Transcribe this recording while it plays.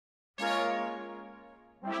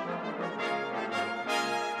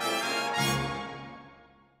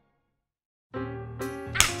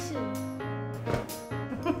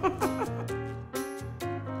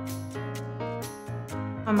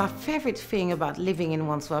My favourite thing about living in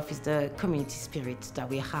Wandsworth is the community spirit that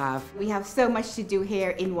we have. We have so much to do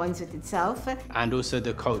here in Wandsworth itself. And also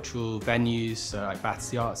the cultural venues, like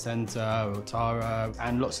Battersea Arts Centre, Otara,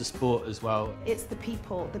 and lots of sport as well. It's the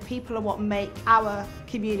people. The people are what make our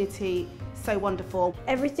community so wonderful.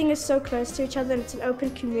 Everything is so close to each other and it's an open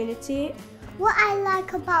community. What I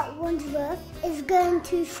like about Wandsworth is going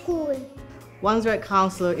to school. Wandsworth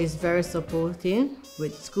Council is very supportive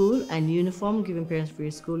with school and uniform, giving parents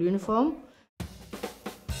free school uniform.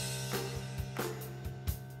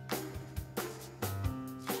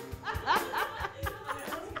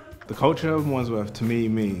 The culture of Wandsworth to me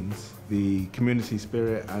means the community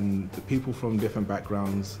spirit and the people from different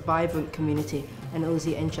backgrounds. Vibrant community and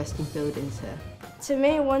also interesting buildings here. To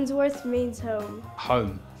me, Wandsworth means home.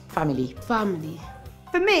 Home. Family. Family.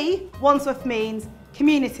 For me, Wandsworth means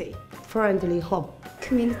community. Friendly hub.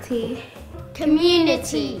 Community.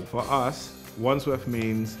 Community. For us, Wandsworth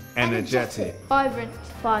means energetic. Vibrant.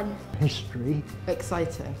 Fun. History.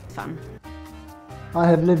 Exciting. Fun. I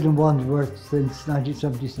have lived in Wandsworth since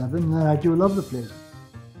 1977 and I do love the place.